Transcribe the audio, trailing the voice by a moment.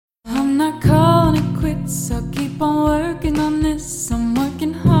quits. I'll keep on working on this. I'm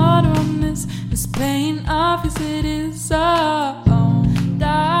working harder on this. It's paying off as it is. Dive in.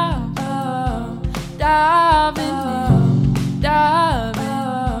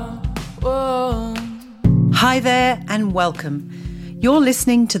 Whoa. Hi there and welcome. You're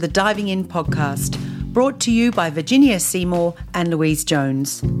listening to the Diving In podcast, brought to you by Virginia Seymour and Louise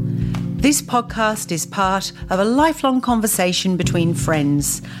Jones. This podcast is part of a lifelong conversation between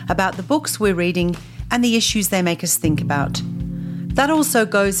friends about the books we're reading and the issues they make us think about. That also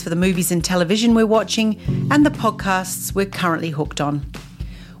goes for the movies and television we're watching and the podcasts we're currently hooked on.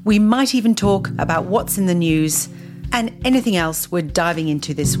 We might even talk about what's in the news and anything else we're diving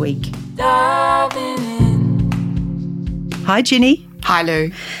into this week. Diving in. Hi, Ginny. Hi, Lou.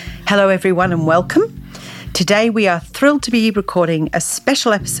 Hello, everyone, and welcome. Today, we are thrilled to be recording a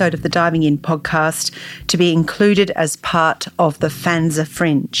special episode of the Diving In podcast to be included as part of the FANZA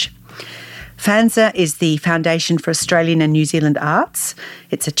Fringe. FANZA is the Foundation for Australian and New Zealand Arts.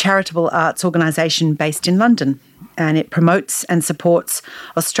 It's a charitable arts organisation based in London, and it promotes and supports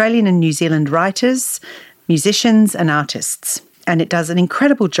Australian and New Zealand writers, musicians and artists. And it does an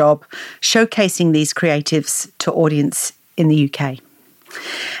incredible job showcasing these creatives to audience in the UK.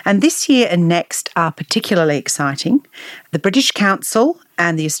 And this year and next are particularly exciting. The British Council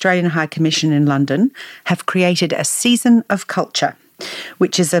and the Australian High Commission in London have created a Season of Culture,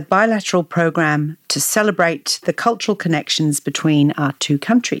 which is a bilateral program to celebrate the cultural connections between our two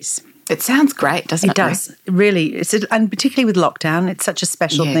countries. It sounds great, doesn't it? It does, really. And particularly with lockdown, it's such a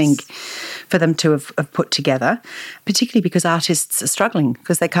special thing for them to have put together, particularly because artists are struggling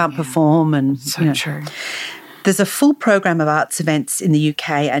because they can't perform. And so true. There's a full program of arts events in the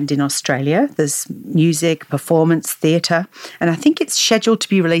UK and in Australia. There's music, performance, theatre, and I think it's scheduled to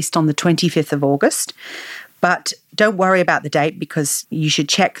be released on the 25th of August. But don't worry about the date because you should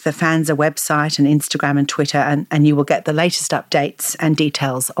check the FANZA website and Instagram and Twitter and you will get the latest updates and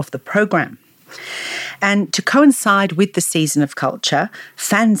details of the program. And to coincide with the Season of Culture,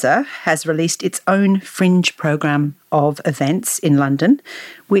 FANZA has released its own fringe program of events in London,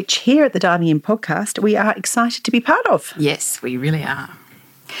 which here at the Diving In podcast we are excited to be part of. Yes, we really are.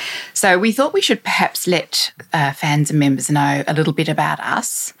 So we thought we should perhaps let FANZA members know a little bit about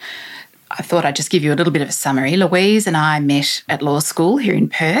us. I thought I'd just give you a little bit of a summary. Louise and I met at law school here in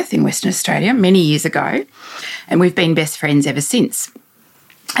Perth in Western Australia many years ago, and we've been best friends ever since.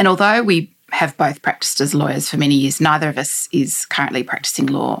 And although we have both practiced as lawyers for many years, neither of us is currently practicing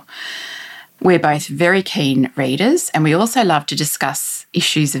law. We're both very keen readers, and we also love to discuss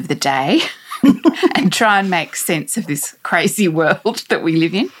issues of the day and try and make sense of this crazy world that we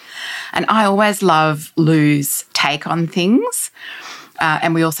live in. And I always love Lou's take on things.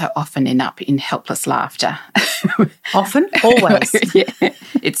 And we also often end up in helpless laughter. Often? Always? Yeah,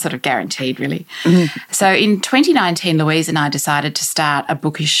 it's sort of guaranteed, really. Mm-hmm. So in 2019, Louise and I decided to start a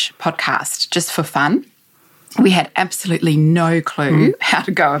bookish podcast just for fun. We had absolutely no clue how to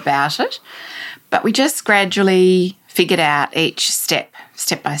go about it, but we just gradually figured out each step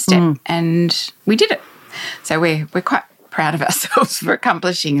by step, and we did it. So we're quite proud of ourselves for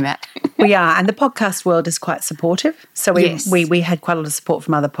accomplishing that. We are, and the podcast world is quite supportive. So we had quite a lot of support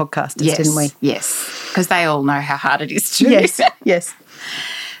from other podcasters, didn't we? Yes, because they all know how hard it is to Yes.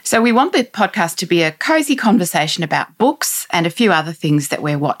 So we want the podcast to be a cosy conversation about books and a few other things that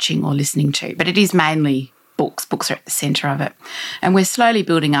we're watching or listening to, but it is mainly books. Books are at the centre of it. And we're slowly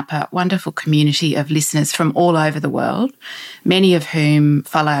building up a wonderful community of listeners from all over the world, many of whom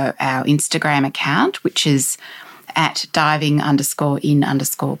follow our Instagram account, which is at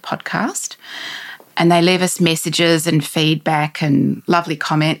diving_in_podcast. And they leave us messages and feedback and lovely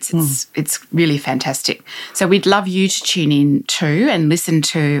comments. It's really fantastic. So we'd love you to tune in too and listen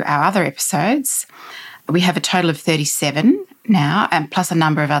to our other episodes. We have a total of 37 now, and plus a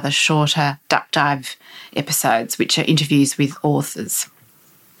number of other shorter duck dive episodes, which are interviews with authors.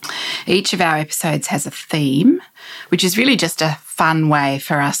 Each of our episodes has a theme, which is really just a fun way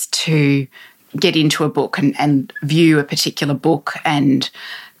for us to get into a book and view a particular book and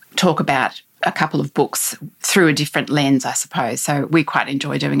talk about a couple of books through a different lens, I suppose. So we quite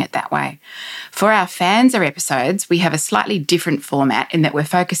enjoy doing it that way. For our FANZA episodes, we have a slightly different format in that we're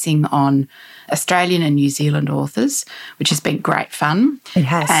focusing on Australian and New Zealand authors, which has been great fun. It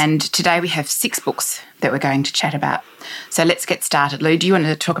has. And today we have 6 books that we're going to chat about. So let's get started. Lou, do you want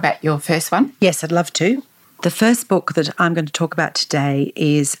to talk about your first one? Yes, I'd love to. The first book that I'm going to talk about today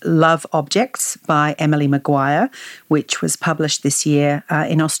is Love Objects by Emily Maguire, which was published this year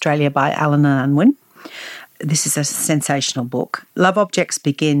in Australia by Allen & Unwin. This is a sensational book. Love Objects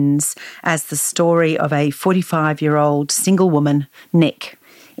begins as the story of a 45-year-old single woman, Nick,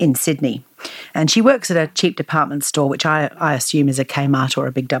 in Sydney. And she works at a cheap department store, which I assume is a Kmart or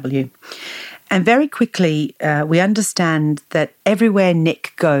a Big W. And very quickly, we understand that everywhere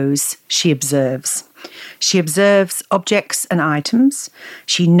Nick goes, she observes. She observes objects and items.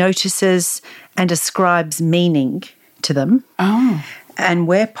 She notices and ascribes meaning to them. Oh. And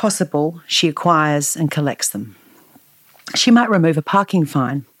where possible, she acquires and collects them. She might remove a parking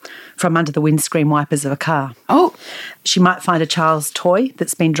fine from under the windscreen wipers of a car. Oh. She might find a child's toy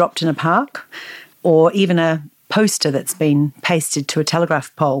that's been dropped in a park, or even a poster that's been pasted to a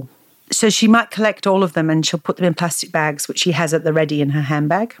telegraph pole. So she might collect all of them and she'll put them in plastic bags, which she has at the ready in her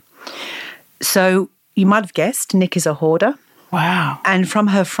handbag. So you might have guessed, Nick is a hoarder. Wow. And from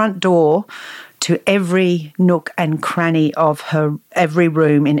her front door to every nook and cranny of every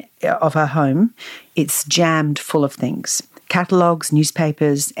room of her home, it's jammed full of things. Catalogues,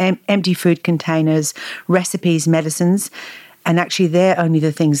 newspapers, empty food containers, recipes, medicines. And actually they're only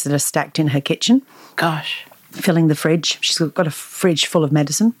the things that are stacked in her kitchen. Gosh. Filling the fridge. She's got a fridge full of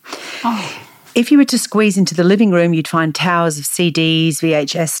medicine. Oh. If you were to squeeze into the living room, you'd find towers of CDs,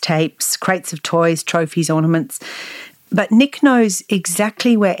 VHS tapes, crates of toys, trophies, ornaments. But Nick knows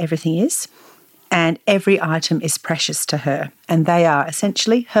exactly where everything is, and every item is precious to her, and they are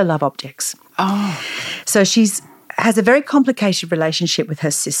essentially her love objects. Oh. So has a very complicated relationship with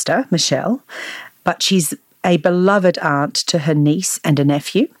her sister, Michelle, but she's a beloved aunt to her niece and a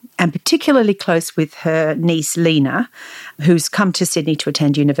nephew, and particularly close with her niece, Lena, who's come to Sydney to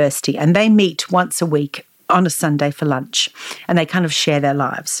attend university. And they meet once a week on a Sunday for lunch, and they kind of share their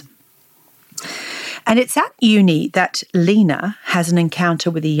lives. And it's at uni that Lena has an encounter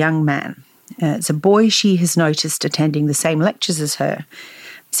with a young man. It's a boy she has noticed attending the same lectures as her.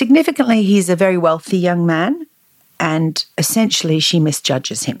 Significantly, he's a very wealthy young man, and essentially she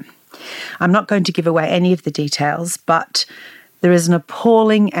misjudges him. I'm not going to give away any of the details, but there is an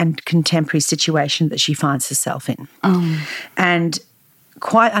appalling and contemporary situation that she finds herself in. Oh. And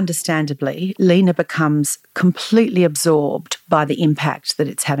quite understandably, Lena becomes completely absorbed by the impact that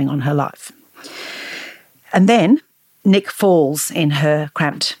it's having on her life. And then Nick falls in her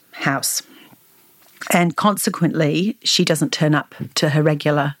cramped house. And consequently, she doesn't turn up to her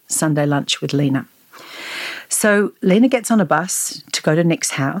regular Sunday lunch with Lena. So Lena gets on a bus to go to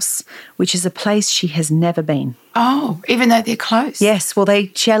Nick's house, which is a place she has never been. Oh, even though they're close? Yes, well, they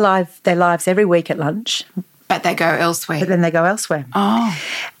share their lives every week at lunch. But they go elsewhere? But then they go elsewhere. Oh.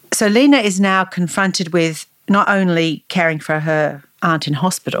 So Lena is now confronted with not only caring for her aunt in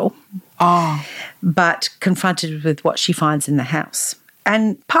hospital, but confronted with what she finds in the house.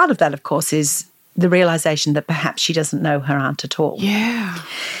 And part of that, of course, is the realisation that perhaps she doesn't know her aunt at all. Yeah.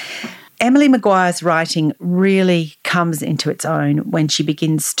 Emily Maguire's writing really comes into its own when she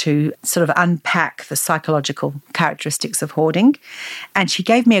begins to sort of unpack the psychological characteristics of hoarding. And she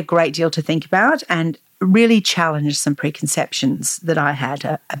gave me a great deal to think about and really challenged some preconceptions that I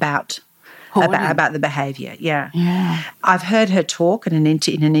had about the behaviour. Yeah. I've heard her talk in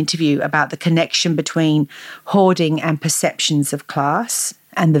an interview about the connection between hoarding and perceptions of class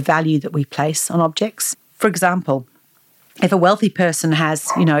and the value that we place on objects. For example, if a wealthy person has,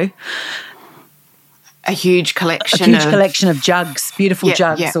 a huge collection of jugs, beautiful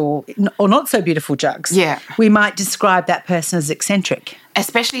jugs, or not so beautiful jugs, we might describe that person as eccentric.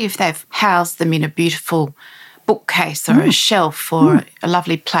 Especially if they've housed them in a beautiful bookcase or a shelf or a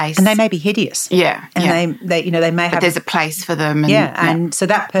lovely place. And they may be hideous. Yeah. And they may have... But there's a place for them. And so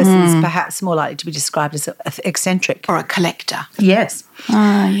that person is perhaps more likely to be described as eccentric. Or a collector. Yes.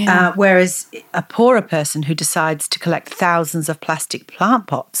 Yeah. Whereas a poorer person who decides to collect thousands of plastic plant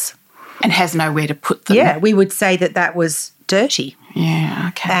pots... And has nowhere to put them. Yeah, we would say that was dirty. Yeah,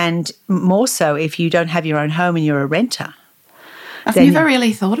 okay. And more so if you don't have your own home and you're a renter. I've never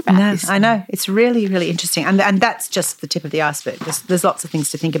really thought about this. I know. It's really, really interesting. And that's just the tip of the iceberg. There's lots of things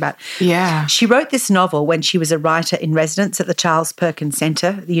to think about. Yeah. She wrote this novel when she was a writer in residence at the Charles Perkins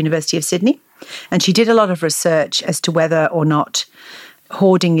Centre at the University of Sydney. And she did a lot of research as to whether or not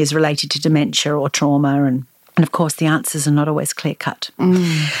hoarding is related to dementia or trauma. And of course, the answers are not always clear-cut.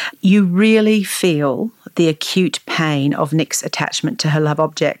 You really feel the acute pain of Nick's attachment to her love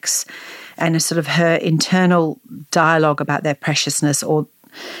objects and a sort of her internal dialogue about their preciousness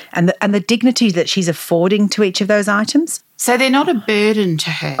and the dignity that she's affording to each of those items. So they're not a burden to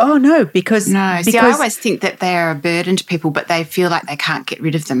her? Oh, no, because... No, see, I always think that they are a burden to people, but they feel like they can't get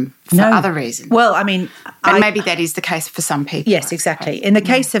rid of them for other reasons. Well, I mean... And maybe that is the case for some people. Yes, exactly. In the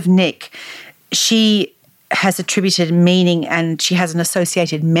case of Nick, she has attributed meaning and she has an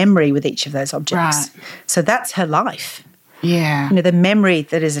associated memory with each of those objects. Right. So that's her life. Yeah. You know, the memory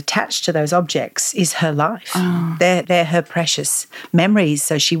that is attached to those objects is her life. They're her precious memories.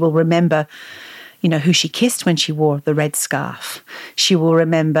 So she will remember, you know, who she kissed when she wore the red scarf. She will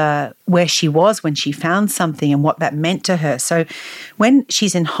remember where she was when she found something and what that meant to her. So when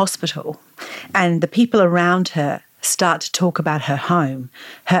she's in hospital and the people around her start to talk about her home,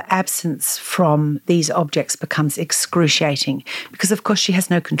 her absence from these objects becomes excruciating because, of course, she has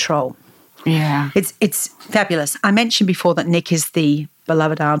no control. Yeah. It's fabulous. I mentioned before that Nick is the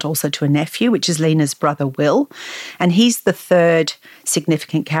beloved aunt also to a nephew, which is Lena's brother Will, and he's the third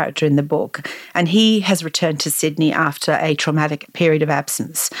significant character in the book, and he has returned to Sydney after a traumatic period of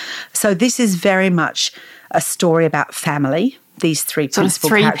absence. So this is very much a story about family, these three principal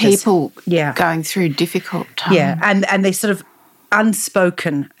characters. People going through difficult times. Yeah, and they sort of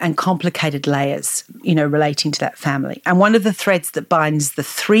unspoken and complicated layers, you know, relating to that family. And one of the threads that binds the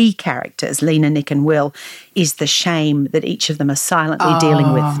three characters, Lena, Nick and Will, is the shame that each of them are silently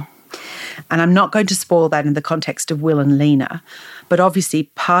dealing with. And I'm not going to spoil that in the context of Will and Lena, but obviously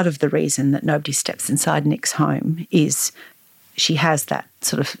part of the reason that nobody steps inside Nick's home is she has that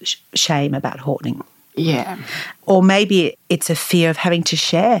sort of shame about haunting. Yeah. Or maybe it's a fear of having to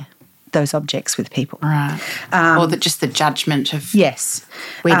share those objects with people. Right. Or just the judgment of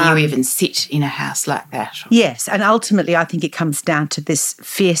whether you even sit in a house like that. Yes, and ultimately I think it comes down to this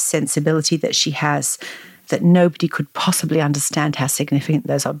fierce sensibility that she has, that nobody could possibly understand how significant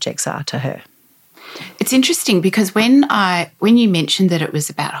those objects are to her. It's interesting because when you mentioned that it was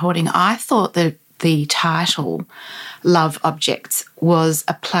about hoarding, I thought that the title Love Objects was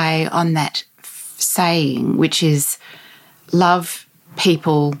a play on that saying, which is love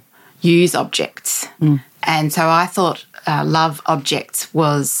people, use objects. And so I thought Love Objects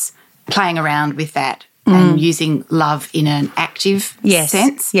was playing around with that and using love in an active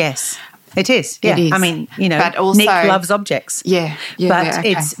sense. Yes, it is. Yeah. It is. I mean, you know, but also, Nick loves objects. Yeah.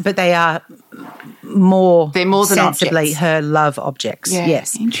 But they are more than sensibly objects. Her love objects. Yeah,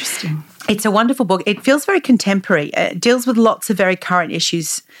 yes. Interesting. It's a wonderful book. It feels very contemporary. It deals with lots of very current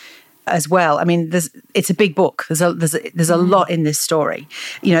issues as well. I mean, it's a big book. There's a lot in this story.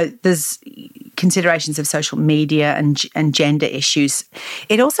 You know, there's considerations of social media and gender issues.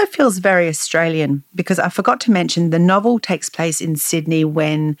 It also feels very Australian because I forgot to mention the novel takes place in Sydney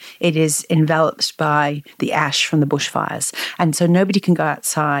when it is enveloped by the ash from the bushfires, and so nobody can go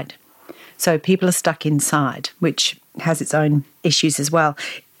outside. So people are stuck inside, which has its own issues as well.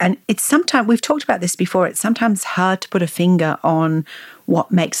 And it's sometimes, we've talked about this before, it's sometimes hard to put a finger on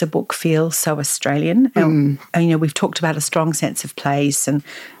what makes a book feel so Australian. And, you know, we've talked about a strong sense of place.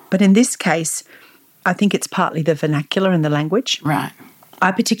 But in this case, I think it's partly the vernacular and the language. Right.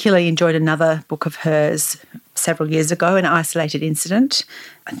 I particularly enjoyed another book of hers several years ago, An Isolated Incident.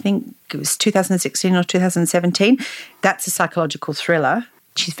 I think it was 2016 or 2017. That's a psychological thriller.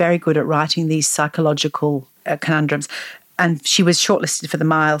 She's very good at writing these psychological conundrums. And she was shortlisted for the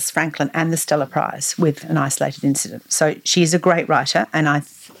Miles Franklin and the Stella Prize with An Isolated Incident. So she's a great writer, and I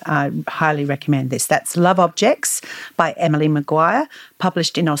highly recommend this. That's Love Objects by Emily Maguire,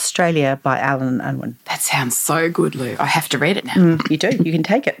 published in Australia by Allen & Unwin. That sounds so good, Lou. I have to read it now. You do. You can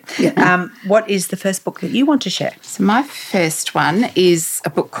take it. Yeah. What is the first book that you want to share? So my first one is a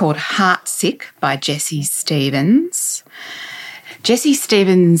book called Heartsick by Jessie Stephens. Jessie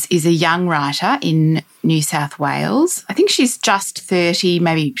Stephens is a young writer in New South Wales. I think she's just 30,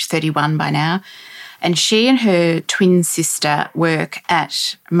 maybe 31 by now. And she and her twin sister work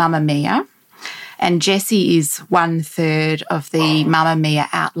at Mamamia. And Jessie is 1/3 of the Mamamia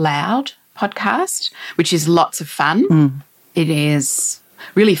Out Loud podcast, which is lots of fun. It is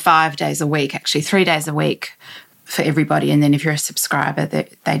really 5 days a week, actually 3 days a week for everybody. And then if you're a subscriber,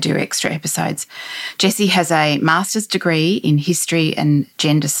 they do extra episodes. Jessie has a master's degree in history and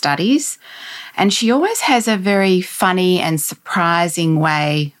gender studies. And she always has a very funny and surprising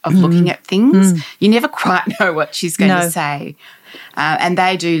way of looking at things. You never quite know what she's going to say. And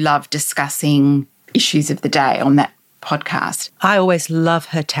they do love discussing issues of the day on that podcast. I always love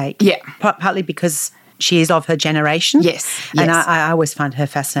her take. Yeah. Partly because she is of her generation. Yes. And I always find her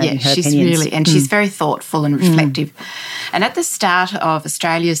fascinating, her she's opinions. really, and she's very thoughtful and reflective. And at the start of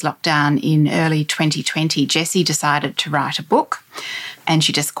Australia's lockdown in early 2020, Jessie decided to write a book, and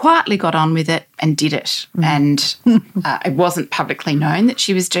she just quietly got on with it and did it. And it wasn't publicly known that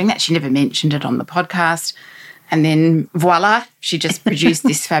she was doing that. She never mentioned it on the podcast. And then voila, she just produced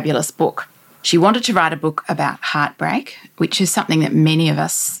this fabulous book. She wanted to write a book about heartbreak, which is something that many of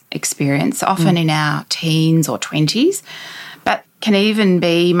us experience, often in our teens or 20s, but can even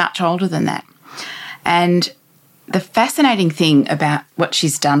be much older than that. And the fascinating thing about what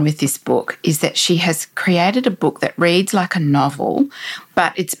she's done with this book is that she has created a book that reads like a novel,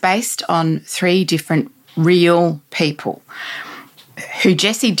 but it's based on 3 different real people who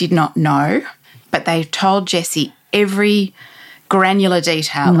Jessie did not know, but they told Jessie every granular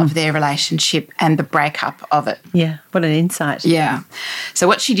detail of their relationship and the breakup of it. Yeah, what an insight. Yeah. So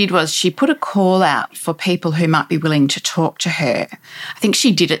what she did was she put a call out for people who might be willing to talk to her. I think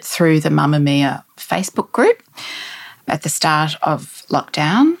she did it through the Mamma Mia Facebook group at the start of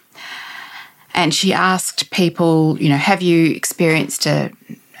lockdown. And she asked people, you know, have you experienced a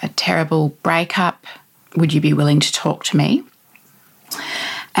terrible breakup? Would you be willing to talk to me?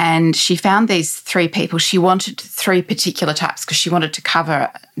 And she found these 3 people. She wanted 3 particular types because she wanted to cover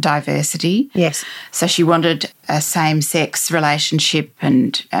diversity. Yes. So she wanted a same-sex relationship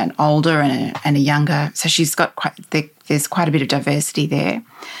and an older and a younger. So she's got there's quite a bit of diversity there.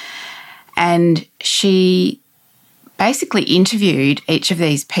 And she basically interviewed each of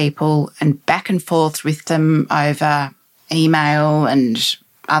these people and back and forth with them over email and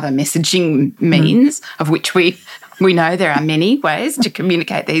other messaging means, of which we know there are many ways to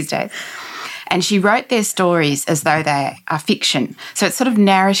communicate these days. And she wrote their stories as though they are fiction. So it's sort of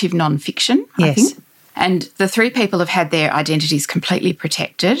narrative non-fiction, I think. And the 3 people have had their identities completely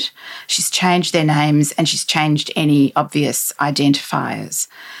protected. She's changed their names and she's changed any obvious identifiers.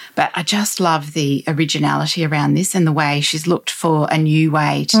 But I just love the originality around this and the way she's looked for a new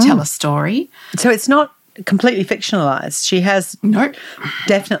way to tell a story. So it's not completely fictionalised. She has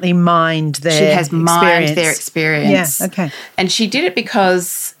definitely mined their She has mined experience. their experience. Yeah, okay. And she did it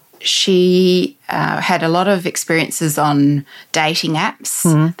because she had a lot of experiences on dating apps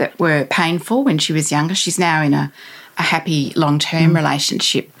that were painful when she was younger. She's now in a happy long-term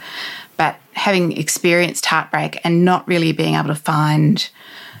relationship, but having experienced heartbreak and not really being able to find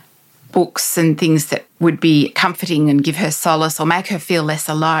books and things that would be comforting and give her solace or make her feel less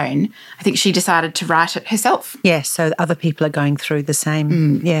alone, I think she decided to write it herself. Yes, so other people are going through the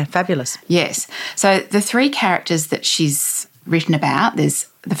same. Yeah, fabulous. Yes. So the 3 characters that she's written about,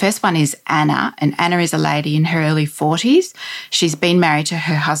 the first one is Anna, and Anna is a lady in her early 40s. She's been married to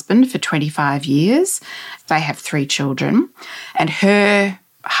her husband for 25 years. They have 3 children. And her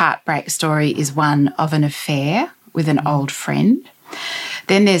heartbreak story is one of an affair with an old friend.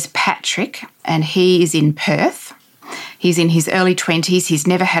 Then there's Patrick, and he is in Perth. He's in his early 20s. He's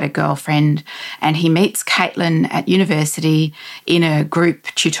never had a girlfriend, and he meets Caitlin at university in a group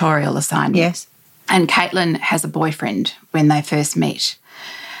tutorial assignment. Yes. And Caitlin has a boyfriend when they first meet.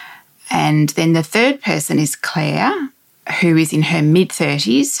 And then the third person is Claire, who is in her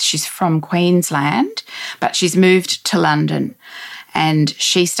mid-30s. She's from Queensland, but she's moved to London. And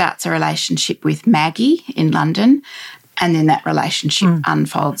she starts a relationship with Maggie in London, and then that relationship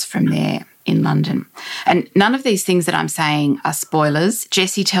unfolds from there in London. And none of these things that I'm saying are spoilers.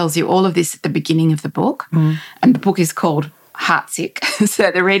 Jessie tells you all of this at the beginning of the book, and the book is called Heartsick,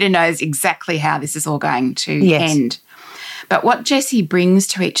 so the reader knows exactly how this is all going to end. But what Jessie brings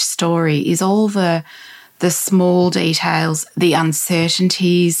to each story is all the small details, the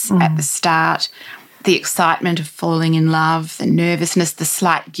uncertainties at the start, the excitement of falling in love, the nervousness, the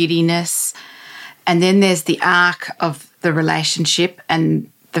slight giddiness, and then there's the arc of the relationship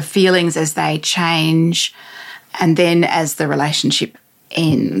and the feelings as they change, and then as the relationship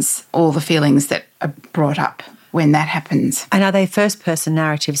ends, all the feelings that are brought up when that happens. And are they first-person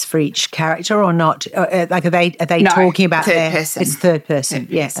narratives for each character or not? Like, are they No, talking about third person. It's third person.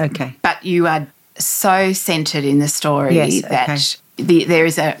 Yes. Yeah. Okay. But you are so centred in the story that there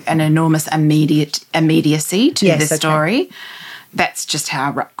is an enormous immediacy to the story. That's just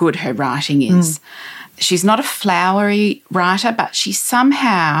how good her writing is. She's not a flowery writer, but she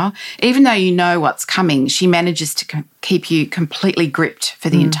somehow, even though you know what's coming, she manages to keep you completely gripped for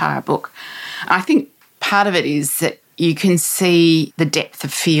the entire book. I think part of it is that you can see the depth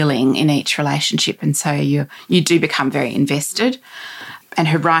of feeling in each relationship, and so you do become very invested, and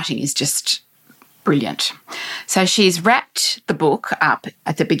her writing is just brilliant. So she's wrapped the book up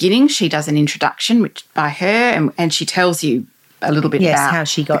at the beginning. She does an introduction by her, and she tells you a little bit about how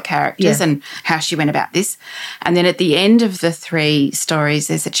she got the characters and how she went about this. And then at the end of the 3 stories,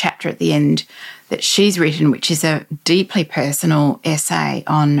 there's a chapter at the end that she's written, which is a deeply personal essay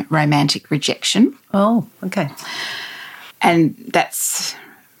on romantic rejection. Oh, okay. And that's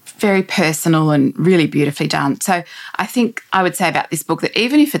very personal and really beautifully done. So I think I would say about this book that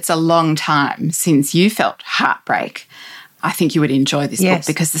even if it's a long time since you felt heartbreak, I think you would enjoy this book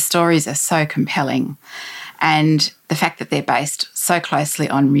because the stories are so compelling. And the fact that they're based so closely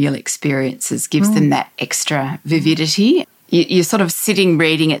on real experiences gives them that extra vividity. you're sort of sitting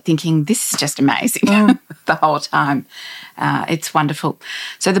reading it thinking, this is just amazing the whole time. It's wonderful.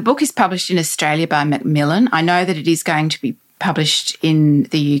 So the book is published in Australia by Macmillan. I know that it is going to be published in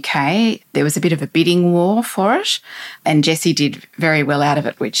the UK. There was a bit of a bidding war for it, and Jessie did very well out of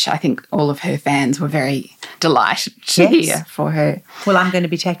it, which I think all of her fans were very delighted to hear for her. Well, I'm going to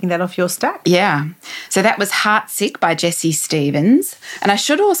be taking that off your stack. Yeah. So that was Heartsick by Jessie Stevens. And I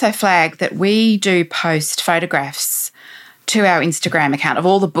should also flag that we do post photographs to our Instagram account of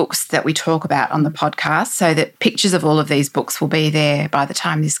all the books that we talk about on the podcast, so that pictures of all of these books will be there by the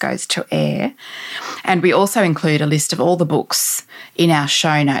time this goes to air. And we also include a list of all the books in our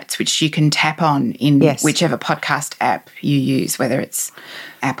show notes, which you can tap on in whichever podcast app you use, whether it's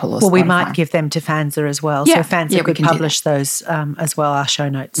Apple or Spotify. Well, we might give them to Fanza as well. Yeah. So Fanza could publish those as well, our show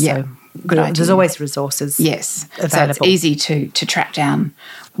notes. Yeah. So Good idea. There's always resources available. So it's easy to track down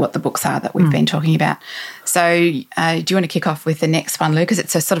what the books are that we've been talking about. So do you want to kick off with the next one, Lou? Because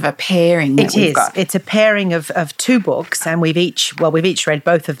it's a sort of a pairing that we've got. It's a pairing of two books, and we've each read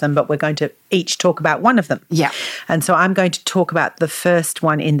both of them, but we're going to each talk about one of them. Yeah. And so I'm going to talk about the first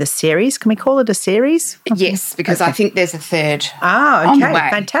one in the series. Can we call it a series? Yes, because I think there's a third. Ah, okay. way.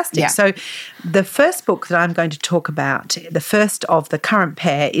 Fantastic. Yeah. So the first book that I'm going to talk about, the first of the current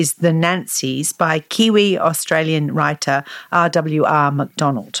pair, is The Nancys by Kiwi-Australian writer R.W.R.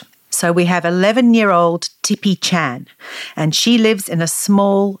 MacDonald. So we have 11-year-old Tippy Chan, and she lives in a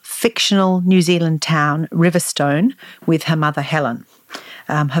small fictional New Zealand town, Riverstone, with her mother Helen.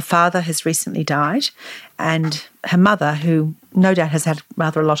 Her father has recently died, and her mother, who no doubt has had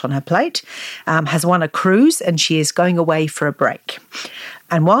rather a lot on her plate, has won a cruise, and she is going away for a break.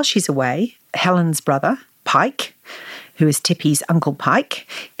 And while she's away, Helen's brother, Pike, who is Tippy's Uncle Pike,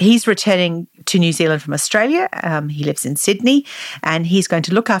 he's returning to New Zealand from Australia. He lives in Sydney, and he's going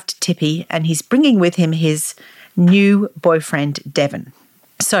to look after Tippy, and he's bringing with him his new boyfriend, Devon.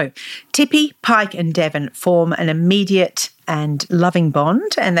 So Tippy, Pike and Devon form an immediate and loving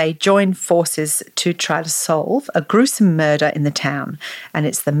bond, and they join forces to try to solve a gruesome murder in the town, and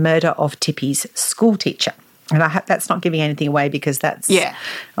it's the murder of Tippy's school teacher. And I hope that's not giving anything away, because that's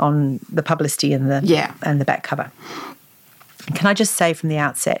on the publicity and the back cover. Can I just say from the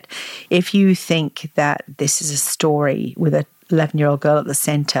outset, if you think that this is a story with an 11-year-old girl at the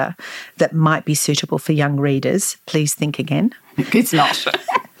centre that might be suitable for young readers, please think again. It's not.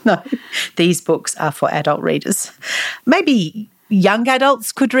 No, these books are for adult readers. Maybe young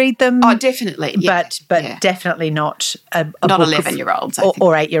adults could read them. Oh, definitely. Yeah. But definitely not a not book 11-year-olds,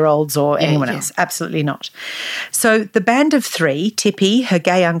 or 8-year-olds or anyone else. Absolutely not. So the band of three, Tippy, her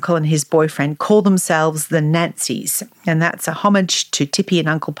gay uncle and his boyfriend, call themselves the Nancys, and that's a homage to Tippy and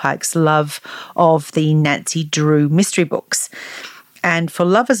Uncle Pike's love of the Nancy Drew mystery books. And for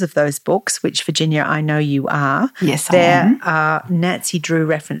lovers of those books, which, Virginia, I know you are, there are Nancy Drew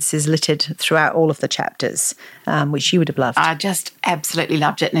references littered throughout all of the chapters, which you would have loved. I just absolutely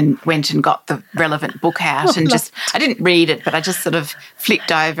loved it, and went and got the relevant book out I didn't read it, but I just sort of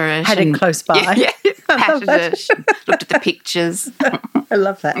flicked over it. Had it close by. Yeah, patted it, looked at the pictures. I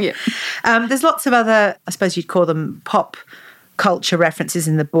love that. Yeah. There's lots of other, I suppose you'd call them pop culture references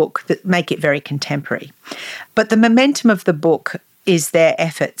in the book that make it very contemporary. But the momentum of the book is their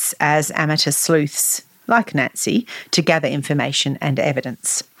efforts as amateur sleuths, like Nancy, to gather information and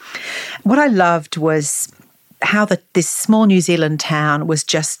evidence. What I loved was how this small New Zealand town was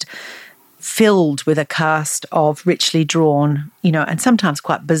just filled with a cast of richly drawn, and sometimes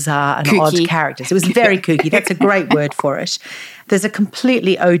quite bizarre and kooky odd characters. It was very kooky. That's a great word for it. There's a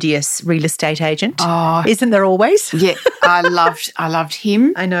completely odious real estate agent. Oh, isn't there always? Yeah, I loved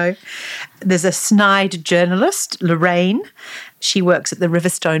him. I know. There's a snide journalist, Lorraine. She works at the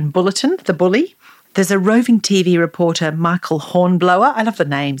Riverstone Bulletin, the Bully. There's a roving TV reporter, Michael Hornblower. I love the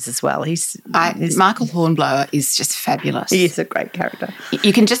names as well. Michael Hornblower is just fabulous. He is a great character.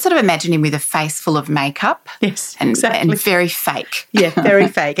 You can just sort of imagine him with a face full of makeup. Yes, exactly. And very fake. Yeah, very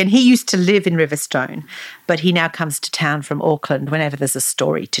fake. And he used to live in Riverstone, but he now comes to town from Auckland whenever there's a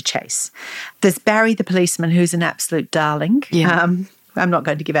story to chase. There's Barry the policeman, who's an absolute darling. Yeah. I'm not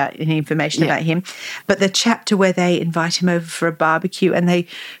going to give out any information about him, but the chapter where they invite him over for a barbecue and they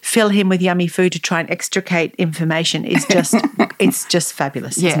fill him with yummy food to try and extricate information is just, it's just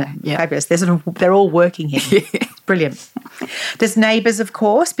fabulous, isn't it? Yeah. Fabulous. They're all working him. Yeah. Brilliant. There's neighbours, of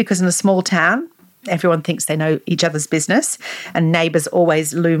course, because in a small town, everyone thinks they know each other's business, and neighbours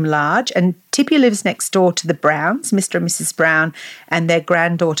always loom large. And Tippy lives next door to the Browns, Mr. and Mrs. Brown, and their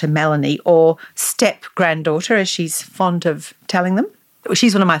granddaughter Melanie, or step-granddaughter, as she's fond of telling them.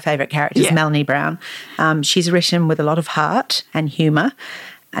 She's one of my favourite characters, Melanie Brown. She's written with a lot of heart and humour,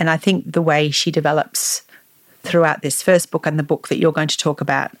 and I think the way she develops throughout this first book and the book that you're going to talk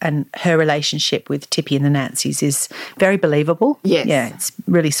about, and her relationship with Tippy and the Nancys is very believable. Yes. Yeah, it's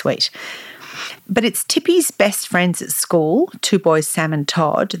really sweet. But it's Tippy's best friends at school, two boys, Sam and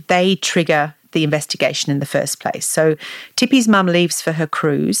Todd. They trigger the investigation in the first place. So Tippy's mum leaves for her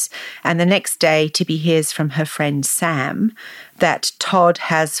cruise, and the next day Tippy hears from her friend Sam that Todd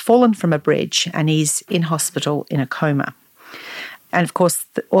has fallen from a bridge and he's in hospital in a coma. And of course,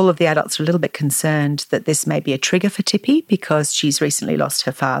 all of the adults are a little bit concerned that this may be a trigger for Tippy because she's recently lost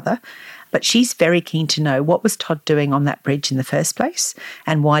her father. But she's very keen to know, what was Todd doing on that bridge in the first place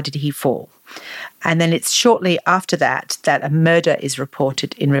and why did he fall? And then it's shortly after that a murder is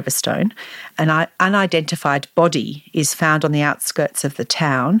reported in Riverstone. An unidentified body is found on the outskirts of the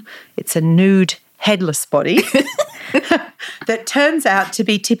town. It's a nude, headless body that turns out to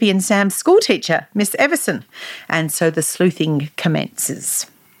be Tippy and Sam's schoolteacher, Miss Everson. And so the sleuthing commences.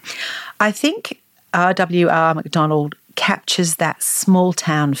 I think R.W.R. MacDonald captures that small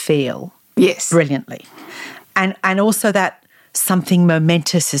town feel brilliantly. And also that something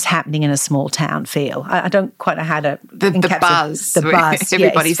momentous is happening in a small town feel. I don't quite know how to the buzz. The buzz.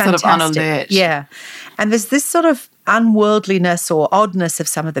 Everybody's sort of on alert. Yeah. And there's this sort of unworldliness or oddness of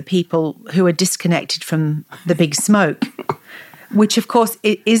some of the people who are disconnected from the big smoke, which of course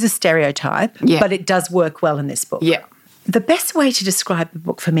it is a stereotype, but it does work well in this book. Yeah. The best way to describe the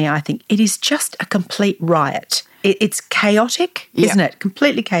book for me, I think, it is just a complete riot. It's chaotic, isn't it?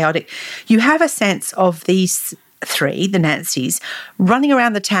 Completely chaotic. You have a sense of these three, the Nancys, running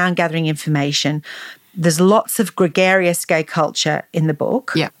around the town gathering information. There's lots of gregarious gay culture in the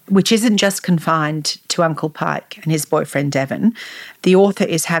book, which isn't just confined to Uncle Pike and his boyfriend Devon. The author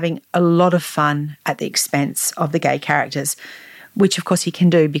is having a lot of fun at the expense of the gay characters, which of course he can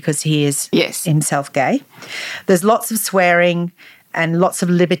do because he is himself gay. There's lots of swearing and lots of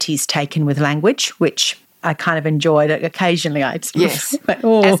liberties taken with language, which I kind of enjoyed it. Occasionally I'd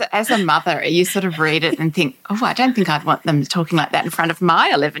As a mother, you sort of read it and think, I don't think I'd want them talking like that in front of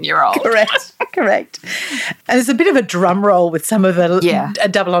my 11-year-old. Correct. And there's a bit of a drum roll with some of the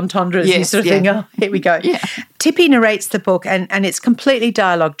double entendres. You sort of think, here we go. Yeah. Tippy narrates the book and it's completely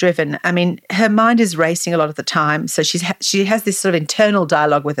dialogue driven. I mean, her mind is racing a lot of the time. So she has this sort of internal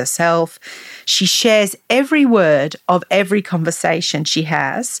dialogue with herself. She shares every word of every conversation she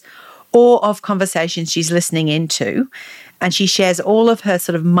has or of conversations she's listening into. And she shares all of her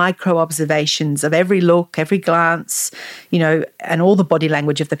sort of micro observations of every look, every glance, and all the body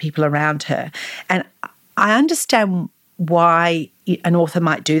language of the people around her. And I understand why an author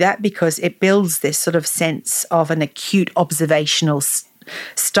might do that, because it builds this sort of sense of an acute observational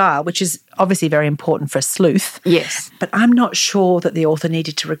style, which is obviously very important for a sleuth. Yes. But I'm not sure that the author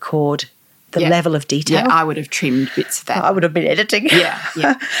needed to record the level of detail. Yeah, I would have trimmed bits of that. I would have been editing.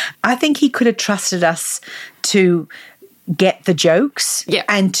 Yeah. I think he could have trusted us to get the jokes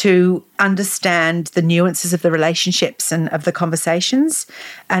and to understand the nuances of the relationships and of the conversations.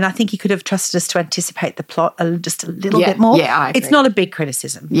 And I think he could have trusted us to anticipate the plot just a little bit more. Yeah, I agree. It's not a big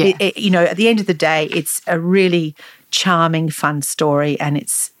criticism. Yeah. At the end of the day, it's a really charming, fun story, and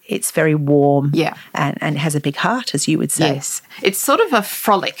it's very warm and has a big heart, as you would say. Yes. It's sort of a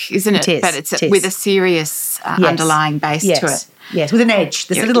frolic, isn't it? It is. But it's with a serious underlying base to it. Yes, with an edge.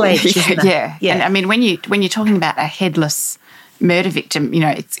 There's a little edge, isn't there? Yeah. And I mean, when you're talking about a headless murder victim,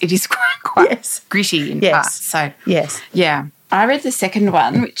 it is quite gritty in parts. So, yeah. I read the second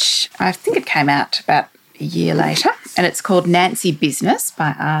one, which I think it came out about a year later, and it's called Nancy Business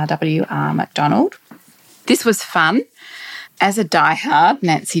by R.W.R. MacDonald. This was fun. As a diehard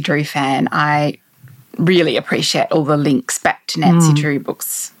Nancy Drew fan, I really appreciate all the links back to Nancy Drew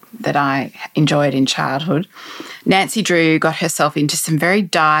books that I enjoyed in childhood. Nancy Drew got herself into some very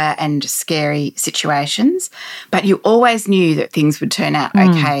dire and scary situations, but you always knew that things would turn out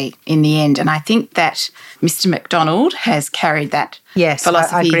okay in the end. And I think that Mr. MacDonald has carried that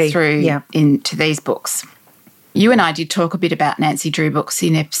philosophy through into these books. You and I did talk a bit about Nancy Drew books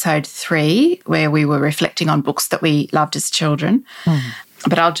in episode 3, where we were reflecting on books that we loved as children.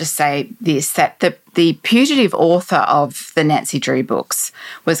 But I'll just say this, that the putative author of the Nancy Drew books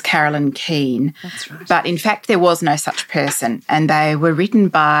was Carolyn Keene. That's right. But in fact, there was no such person, and they were written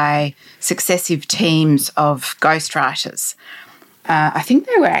by successive teams of ghostwriters. I think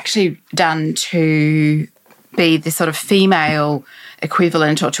they were actually done to be the sort of female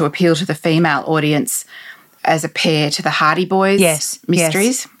equivalent, or to appeal to the female audience, as a pair to the Hardy Boys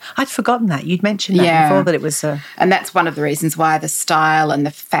mysteries. Yes. I'd forgotten that. You'd mentioned that before, that it was And that's one of the reasons why the style and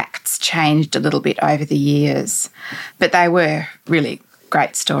the facts changed a little bit over the years. But they were really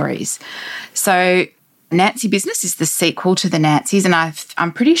great stories. So Nancy Business is the sequel to The Nancys, and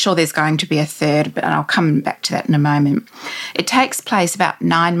I'm pretty sure there's going to be a third, but I'll come back to that in a moment. It takes place about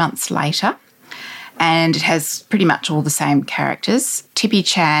 9 months later, and it has pretty much all the same characters. Tippy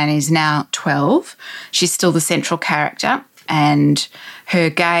Chan is now 12. She's still the central character, and her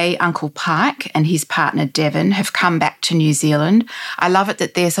gay Uncle Pike and his partner Devon have come back to New Zealand. I love it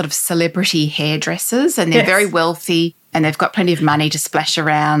that they're sort of celebrity hairdressers, and they're very wealthy, and they've got plenty of money to splash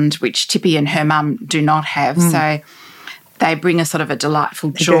around, which Tippy and her mum do not have. So they bring a sort of a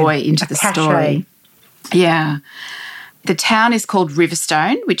delightful joy into the story. Yeah. The town is called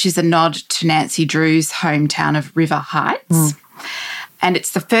Riverstone, which is a nod to Nancy Drew's hometown of River Heights. And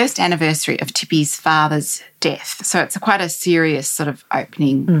it's the first anniversary of Tippy's father's death. So it's quite a serious sort of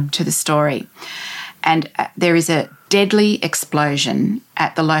opening to the story. And there is a deadly explosion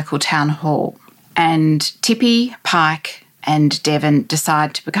at the local town hall. And Tippy, Pike and Devon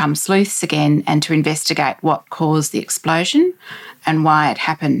decide to become sleuths again and to investigate what caused the explosion and why it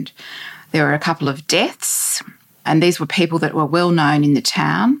happened. There were a couple of deaths, and these were people that were well known in the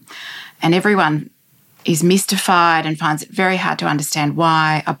town, and everyone is mystified and finds it very hard to understand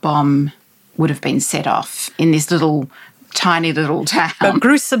why a bomb would have been set off in this tiny little town. A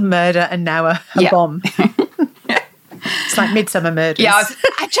gruesome murder and now a bomb. It's like Midsummer Murders. Yeah,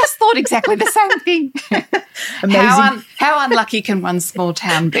 I just thought exactly the same thing. Amazing. How unlucky can one small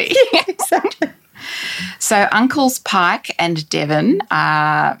town be? Yeah, exactly. So Uncles Pike and Devon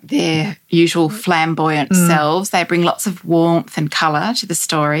are their usual flamboyant selves. They bring lots of warmth and colour to the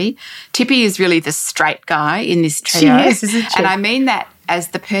story. Tippy is really the straight guy in this trio. She is, isn't she? And I mean that as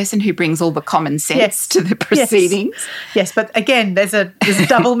the person who brings all the common sense to the proceedings. Yes, but again, there's a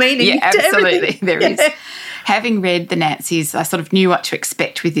double meaning Yeah, to absolutely, everything. there is. Having read The Nancys, I sort of knew what to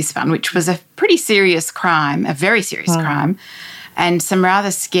expect with this one, which was a pretty serious crime, a very serious crime, and some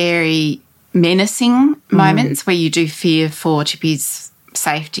rather scary, menacing moments where you do fear for Tippy's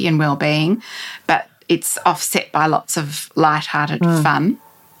safety and well-being, but it's offset by lots of light-hearted fun.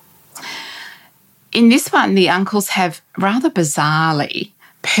 In this one, the uncles have rather bizarrely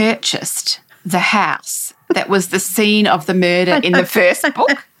purchased the house that was the scene of the murder in the first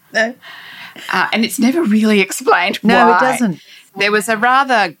book. No. And it's never really explained why. No, it doesn't. There was a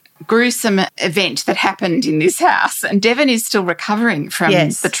rather gruesome event that happened in this house, and Devon is still recovering from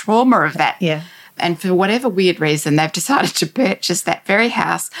the trauma of that. Yeah. And for whatever weird reason, they've decided to purchase that very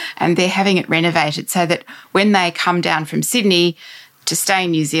house, and they're having it renovated so that when they come down from Sydney to stay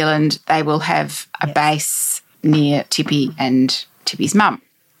in New Zealand, they will have a base near Tippy and Tippy's mum.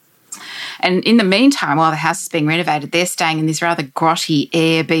 And in the meantime, while the house is being renovated, they're staying in this rather grotty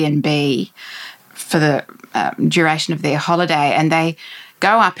Airbnb for the duration of their holiday, and they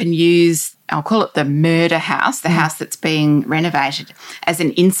go up and use, I'll call it the murder house, the house that's being renovated, as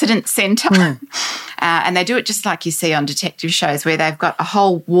an incident centre. And they do it just like you see on detective shows, where they've got a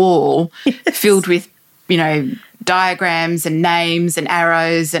whole wall filled with, diagrams and names and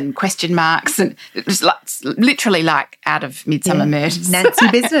arrows and question marks, and it's literally like out of Midsummer Murders. Nancy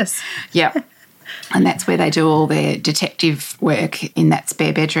Business. Yeah. And that's where they do all their detective work, in that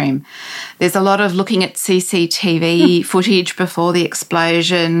spare bedroom. There's a lot of looking at CCTV footage before the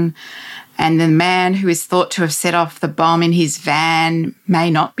explosion, and the man who is thought to have set off the bomb in his van may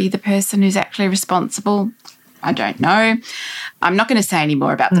not be the person who's actually responsible. I don't know. I'm not going to say any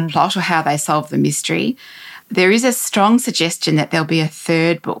more about the plot or how they solve the mystery. There is a strong suggestion that there'll be a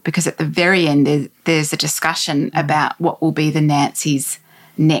third book, because at the very end there's a discussion about what will be the Nancys'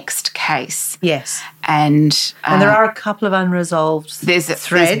 next case. Yes. And there are a couple of unresolved threads.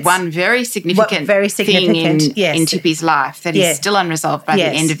 There's one very significant thing in Tippy's life that is still unresolved by the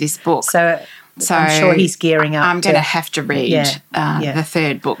end of this book. So I'm sure he's gearing up. I'm going to have to read the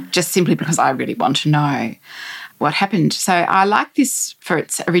third book, just simply because I really want to know what happened. So I like this for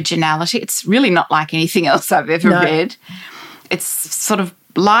its originality. It's really not like anything else I've ever read. It's sort of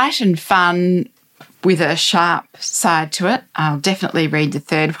light and fun with a sharp side to it. I'll definitely read the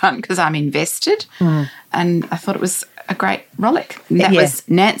third one because I'm invested. And I thought it was a great rollick. That was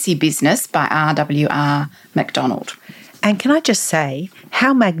Nancy Business by R.W.R. MacDonald. And can I just say,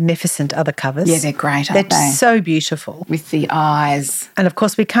 how magnificent are the covers? Yeah, they're great, aren't they? They're so beautiful. With the eyes. And, of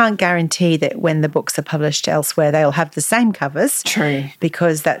course, we can't guarantee that when the books are published elsewhere they'll have the same covers. True.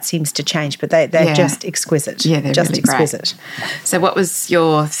 Because that seems to change, but they're just exquisite. Yeah, they're just really exquisite. Great. So what was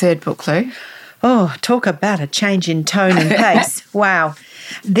your third book, Lou? Oh, talk about a change in tone and pace. Wow.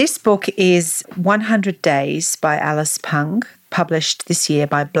 This book is 100 Days by Alice Pung, published this year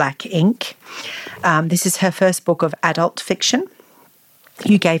by Black Ink. This is her first book of adult fiction.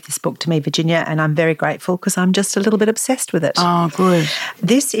 You gave this book to me, Virginia, and I'm very grateful because I'm just a little bit obsessed with it. Oh, good.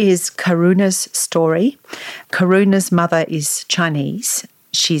 This is Karuna's story. Karuna's mother is Chinese.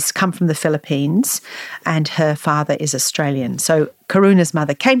 She's come from the Philippines and her father is Australian. So Karuna's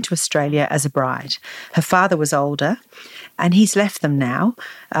mother came to Australia as a bride. Her father was older and he's left them now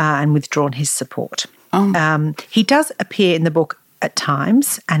and withdrawn his support. He does appear in the book at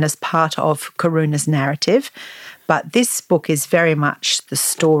times and as part of Karuna's narrative, but this book is very much the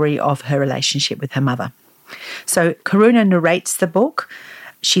story of her relationship with her mother. So Karuna narrates the book.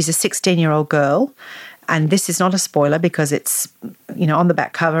 She's a 16-year-old girl, and this is not a spoiler because it's, on the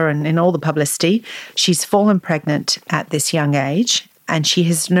back cover and in all the publicity. She's fallen pregnant at this young age, and she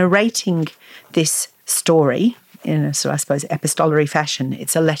is narrating this story in a sort of, I suppose, epistolary fashion.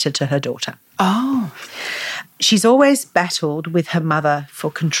 It's a letter to her daughter. Oh. She's always battled with her mother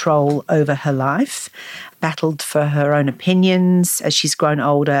for control over her life, battled for her own opinions as she's grown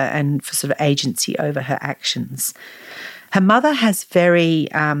older and for sort of agency over her actions. Her mother has very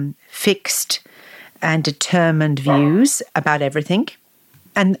fixed and determined views about everything.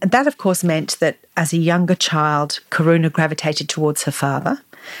 And that, of course, meant that as a younger child, Karuna gravitated towards her father,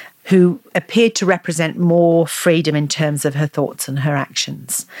 who appeared to represent more freedom in terms of her thoughts and her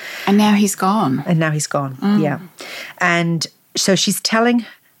actions. And now he's gone. Yeah. And so she's telling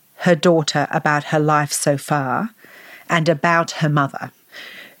her daughter about her life so far and about her mother,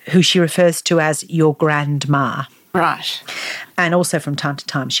 who she refers to as your grandma. Right. And also from time to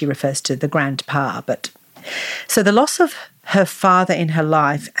time she refers to the grandpa. So the loss of her father in her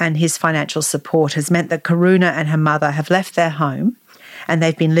life and his financial support has meant that Karuna and her mother have left their home and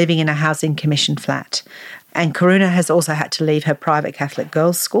they've been living in a housing commission flat. And Karuna has also had to leave her private Catholic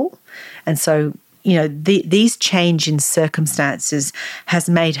girls' school. And so, these change in circumstances has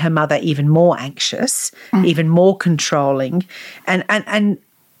made her mother even more anxious, even more controlling, and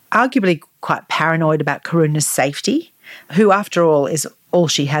arguably quite paranoid about Karuna's safety, who, after all, is all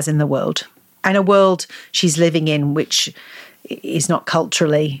she has in the world. And a world she's living in which is not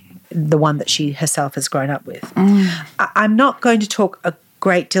culturally the one that she herself has grown up with. I'm not going to talk a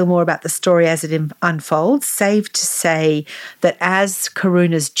great deal more about the story as it unfolds, save to say that as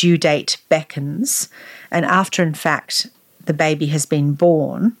Karuna's due date beckons, and after, in fact, the baby has been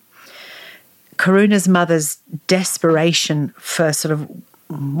born, Karuna's mother's desperation for sort of,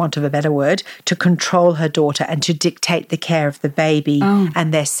 want of a better word, to control her daughter and to dictate the care of the baby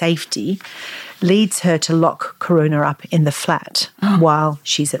and their safety leads her to lock Karuna up in the flat while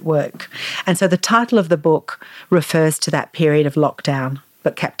she's at work. And so the title of the book refers to that period of lockdown,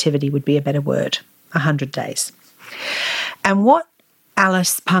 but captivity would be a better word, 100 days. And what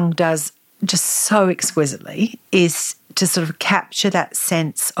Alice Pung does just so exquisitely is to sort of capture that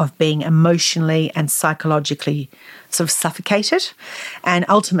sense of being emotionally and psychologically sort of suffocated and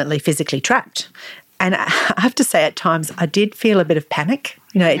ultimately physically trapped. And I have to say at times I did feel a bit of panic.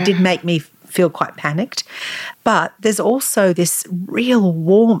 It did make me feel quite panicked. But there's also this real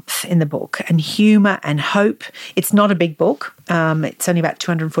warmth in the book and humour and hope. It's not a big book. It's only about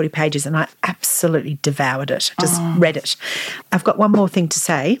 240 pages and I absolutely devoured it, just read it. I've got one more thing to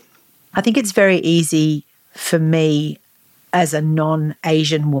say. I think it's very easy for me as a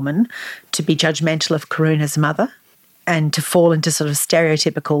non-Asian woman to be judgmental of Karuna's mother and to fall into sort of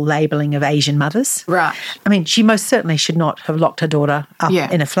stereotypical labelling of Asian mothers. Right. I mean, she most certainly should not have locked her daughter up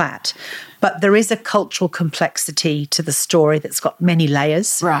in a flat. But there is a cultural complexity to the story that's got many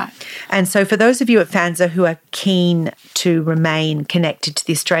layers. Right. And so for those of you at FANZA who are keen to remain connected to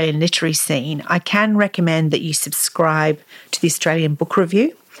the Australian literary scene, I can recommend that you subscribe to the Australian Book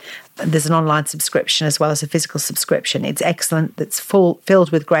Review. There's an online subscription as well as a physical subscription. It's excellent. It's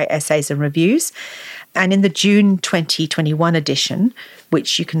filled with great essays and reviews. And in the June 2021 edition,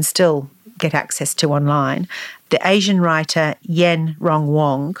 which you can still get access to online, the Asian writer Yen Rong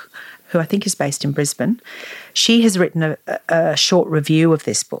Wong, who I think is based in Brisbane, she has written a short review of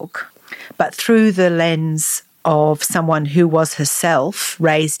this book, but through the lens of someone who was herself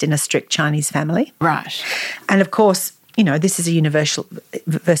raised in a strict Chinese family. Right. And of course, this is a universal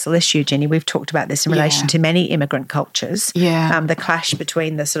issue, Jenny. We've talked about this in relation to many immigrant cultures. Yeah. The clash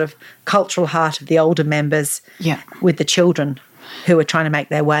between the sort of cultural heart of the older members with the children who are trying to make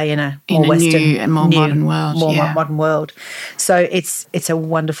their way in a more Western new and more modern world. Modern world. So it's a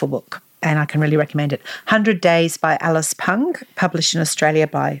wonderful book and I can really recommend it. 100 Days by Alice Pung, published in Australia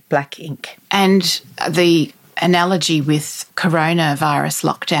by Black Ink. And the analogy with coronavirus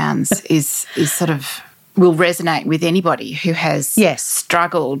lockdowns is sort of will resonate with anybody who has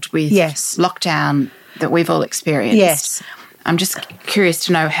struggled with lockdown that we've all experienced. Yes. I'm just curious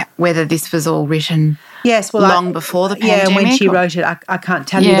to know whether this was all written Yes, well, long before the pandemic. Yeah, when she wrote it, I can't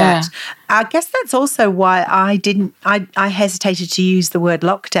tell you that. I guess that's also why I hesitated to use the word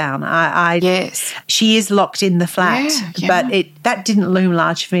lockdown. Yes. She is locked in the flat, but that didn't loom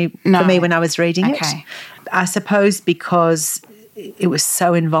large for me when I was reading it. I suppose because it was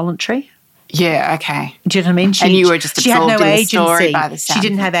so involuntary. Yeah, okay. Do you know what I mean? And you were just absorbed in the story by the sound. She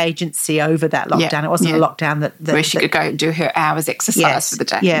didn't have agency over that lockdown. It wasn't a lockdown that where she could go and do her hours exercise for the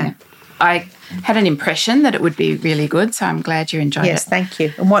day. Yeah. I had an impression that it would be really good, so I'm glad you enjoyed it. Yes, thank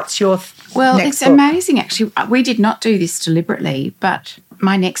you. And what's your next book? Amazing, actually. We did not do this deliberately, but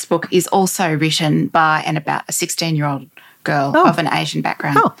my next book is also written by and about a 16-year-old girl of an Asian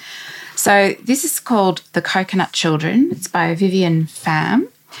background. Oh. So this is called The Coconut Children. It's by Vivienne Pham.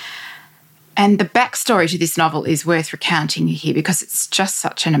 And the backstory to this novel is worth recounting here because it's just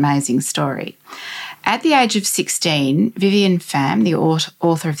such an amazing story. At the age of 16, Vivienne Pham, the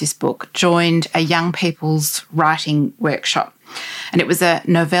author of this book, joined a young people's writing workshop. And it was a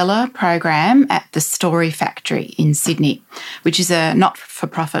novella program at the Story Factory in Sydney, which is a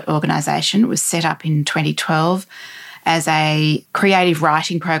not-for-profit organisation. It was set up in 2012 as a creative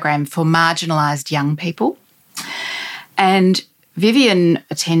writing program for marginalised young people. And Vivienne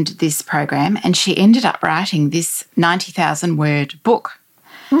attended this program and she ended up writing this 90,000-word book.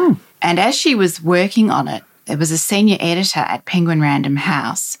 Mm. And as she was working on it, there was a senior editor at Penguin Random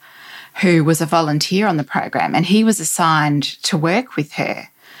House who was a volunteer on the program, and he was assigned to work with her.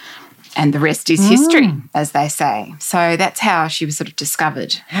 And the rest is history, as they say. So that's how she was sort of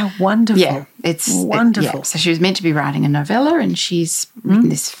discovered. How wonderful. Yeah, it's wonderful. So she was meant to be writing a novella, and she's written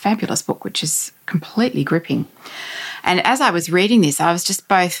this fabulous book, which is completely gripping. And as I was reading this, I was just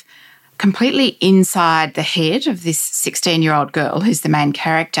both completely inside the head of this 16-year-old girl who's the main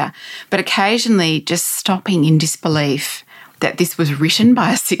character, but occasionally just stopping in disbelief that this was written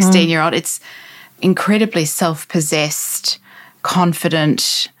by a 16-year-old. It's incredibly self-possessed,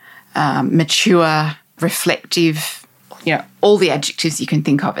 confident, mature, reflective, all the adjectives you can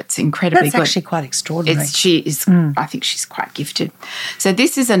think of. It's incredibly good. That's actually quite extraordinary. I think she's quite gifted. So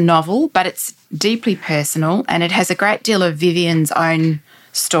this is a novel, but it's deeply personal and it has a great deal of Vivienne's own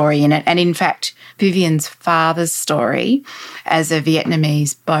story in it. And in fact, Vivienne's father's story as a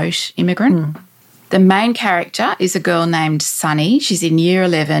Vietnamese boat immigrant. The main character is a girl named Sunny. She's in year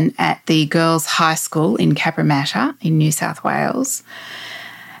 11 at the girls' high school in Cabramatta in New South Wales.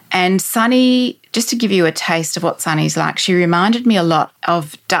 And Sunny, just to give you a taste of what Sunny's like, she reminded me a lot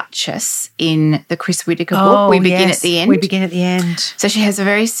of Duchess in the Chris Whittaker book, We Begin at the End. We Begin at the End. So she has a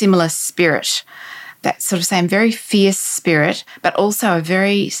very similar spirit, that sort of same very fierce spirit, but also a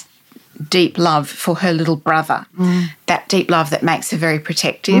very deep love for her little brother, that deep love that makes her very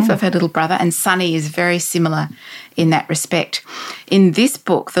protective of her little brother. And Sunny is very similar in that respect. In this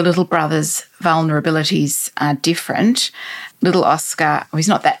book, the little brother's vulnerabilities are different. Little Oscar, well, he's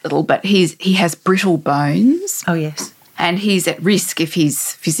not that little, but he has brittle bones. Oh, yes. And he's at risk if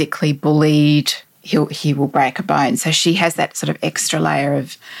he's physically bullied, he will break a bone. So she has that sort of extra layer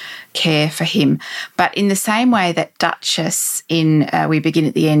of care for him. But in the same way that Duchess in We Begin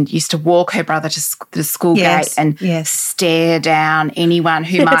at the End used to walk her brother to the school gate and stare down anyone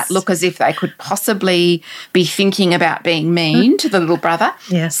who might look as if they could possibly be thinking about being mean to the little brother,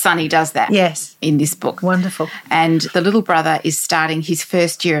 Sunny does that in this book. Wonderful. And the little brother is starting his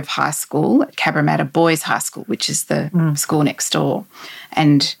first year of high school at Cabramatta Boys High School, which is the school next door.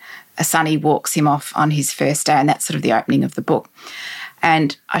 And Sunny walks him off on his first day, and that's sort of the opening of the book.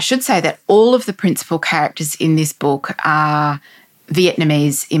 And I should say that all of the principal characters in this book are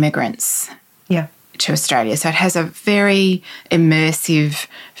Vietnamese immigrants to Australia. So it has a very immersive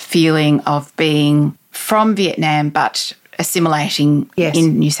feeling of being from Vietnam but assimilating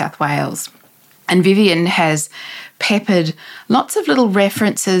in New South Wales. And Vivienne has peppered lots of little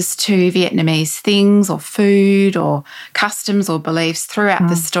references to Vietnamese things or food or customs or beliefs throughout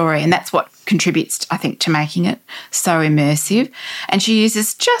the story. And that's what contributes, I think, to making it so immersive. And she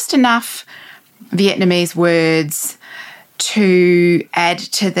uses just enough Vietnamese words to add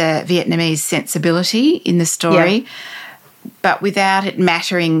to the Vietnamese sensibility in the story, but without it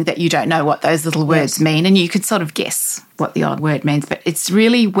mattering that you don't know what those little words mean, and you could sort of guess what the odd word means, but it's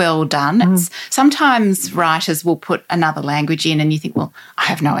really well done. Sometimes writers will put another language in and you think, well, I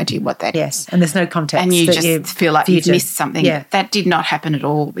have no idea what that is. Yes, and there's no context. And you just feel like you've missed something. Yeah. That did not happen at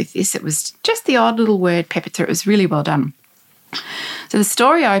all with this. It was just the odd little word peppered through. It was really well done. So the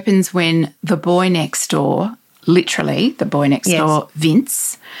story opens when the boy next door, literally the boy next door,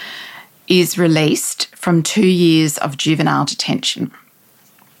 Vince, is released from 2 years of juvenile detention.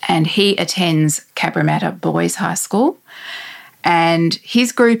 And he attends Cabramatta Boys High School. And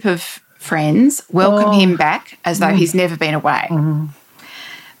his group of friends welcome him back as though he's never been away.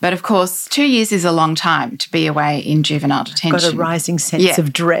 But, of course, 2 years is a long time to be away in juvenile detention. Got a rising sense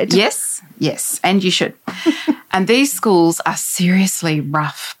of dread. Yes, and you should. And these schools are seriously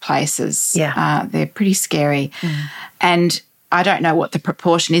rough places. Yeah. They're pretty scary. And I don't know what the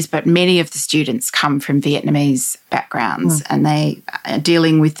proportion is, but many of the students come from Vietnamese backgrounds and they are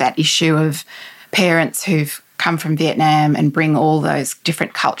dealing with that issue of parents who've come from Vietnam and bring all those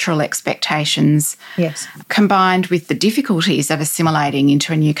different cultural expectations, combined with the difficulties of assimilating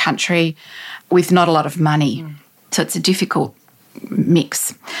into a new country with not a lot of money. So it's a difficult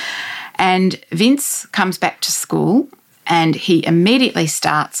mix. And Vince comes back to school and he immediately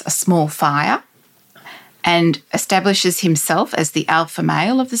starts a small fire and establishes himself as the alpha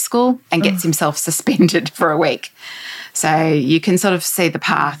male of the school and gets himself suspended for a week. So you can sort of see the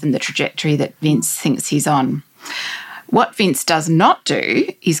path and the trajectory that Vince thinks he's on. What Vince does not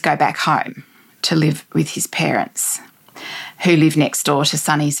do is go back home to live with his parents, who live next door to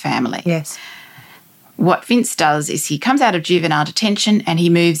Sonny's family. Yes. What Vince does is he comes out of juvenile detention and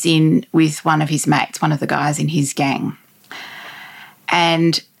he moves in with one of his mates, one of the guys in his gang.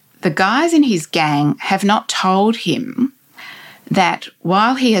 And the guys in his gang have not told him that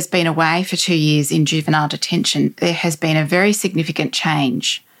while he has been away for 2 years in juvenile detention, there has been a very significant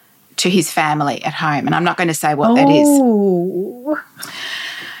change to his family at home. And I'm not going to say what that is.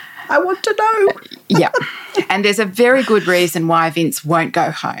 I want to know. Yeah. And there's a very good reason why Vince won't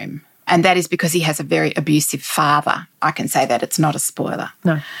go home. And that is because he has a very abusive father. I can say that. It's not a spoiler.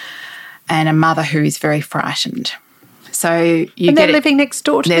 No. And a mother who is very frightened. So they're living next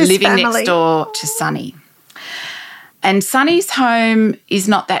door to this family. They're living next door to Sonny. And Sonny's home is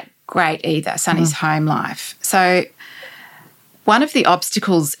not that great either, Sonny's home life. So one of the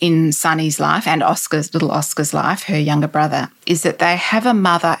obstacles in Sonny's life and little Oscar's life, her younger brother, is that they have a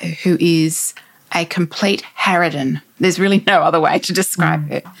mother who is a complete harridan. There's really no other way to describe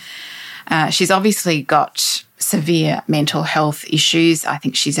her. She's obviously got severe mental health issues. I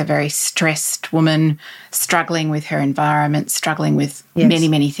think she's a very stressed woman, struggling with her environment, struggling with many,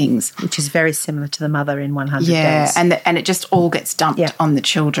 many things. Which is very similar to the mother in 100 Days. Yeah, and it just all gets dumped on the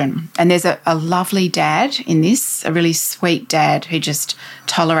children. And there's a lovely dad in this, a really sweet dad who just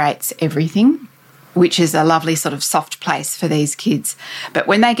tolerates everything, which is a lovely sort of soft place for these kids. But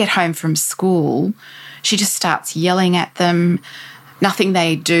when they get home from school, she just starts yelling at them. Nothing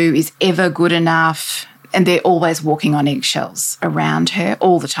they do is ever good enough. And they're always walking on eggshells around her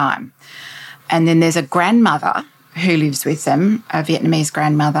all the time. And then there's a grandmother who lives with them, a Vietnamese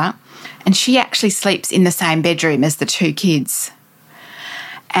grandmother, and she actually sleeps in the same bedroom as the two kids.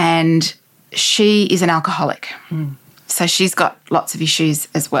 And she is an alcoholic. So she's got lots of issues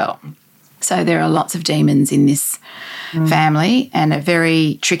as well. So there are lots of demons in this family and a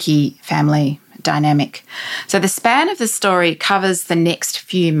very tricky family dynamic. So the span of the story covers the next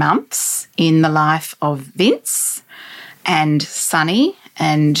few months in the life of Vince and Sonny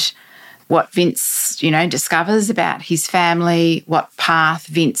and what Vince, discovers about his family, what path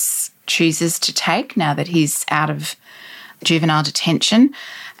Vince chooses to take now that he's out of juvenile detention,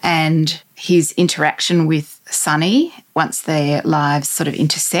 and his interaction with Sonny once their lives sort of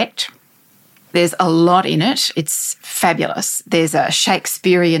intersect. There's a lot in it. It's fabulous. There's a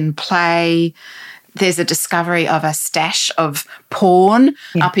Shakespearean play. There's a discovery of a stash of porn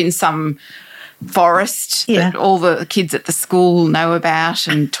up in some forest that all the kids at the school know about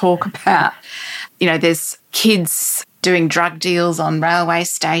and talk about. There's kids doing drug deals on railway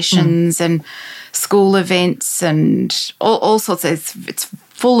stations and school events and all sorts of. It's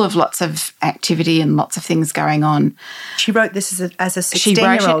full of lots of activity and lots of things going on. She wrote this as a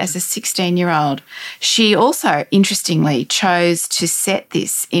 16-year-old. She wrote it as a 16-year-old. She also, interestingly, chose to set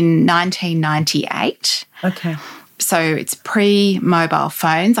this in 1998. Okay. So it's pre-mobile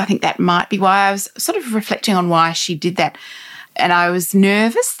phones. I think that might be why I was sort of reflecting on why she did that. And I was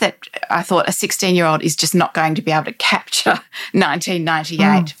nervous that I thought a 16-year-old is just not going to be able to capture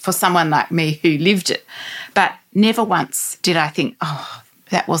 1998 for someone like me who lived it. But never once did I think,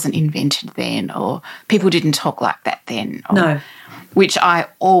 that wasn't invented then, or people didn't talk like that then. No. Which I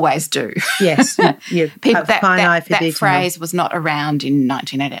always do. Yes. That phrase was not around in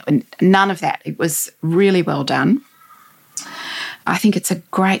 1988. None of that. It was really well done. I think it's a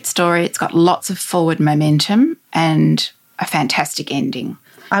great story. It's got lots of forward momentum and a fantastic ending.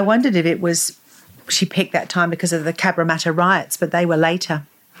 I wondered if it was she picked that time because of the Cabramatta riots, but they were later.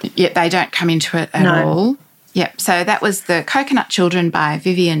 Yeah, they don't come into it at all. Yep. So that was The Coconut Children by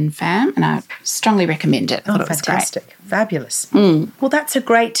Vivian Pham, and I strongly recommend it. I thought it was fantastic. great. Fabulous. Well, that's a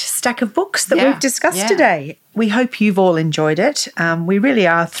great stack of books that we've discussed today. We hope you've all enjoyed it. We really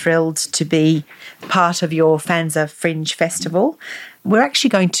are thrilled to be part of your Fanza Fringe Festival. We're actually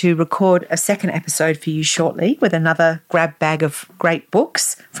going to record a second episode for you shortly with another grab bag of great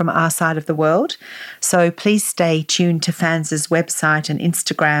books from our side of the world. So please stay tuned to Fanza's website and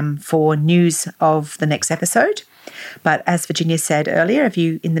Instagram for news of the next episode. But as Virginia said earlier,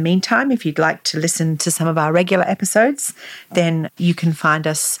 in the meantime, if you'd like to listen to some of our regular episodes, then you can find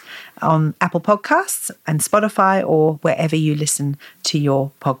us on Apple Podcasts and Spotify or wherever you listen to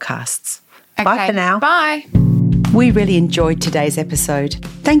your podcasts. Okay. Bye for now. Bye. We really enjoyed today's episode.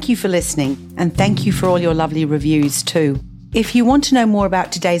 Thank you for listening, and thank you for all your lovely reviews too. If you want to know more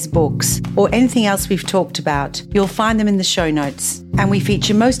about today's books or anything else we've talked about, you'll find them in the show notes. And we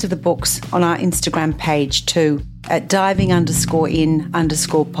feature most of the books on our Instagram page too, at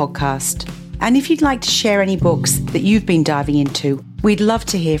diving_in_podcast. And if you'd like to share any books that you've been diving into, we'd love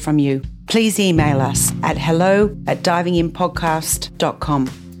to hear from you. Please email us at hello@divinginpodcast.com.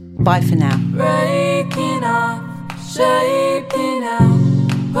 Bye for now. Breaking up, shaping out,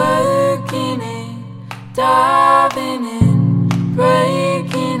 working it, diving in,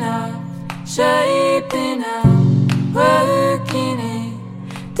 breaking up, shaping out, working it,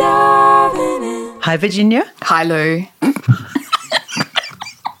 diving in. Hi, Virginia. Hi, Lou.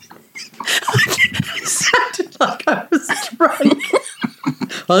 Sounded like I was drunk.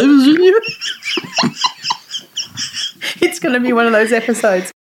 Hi, Virginia. It's going to be one of those episodes.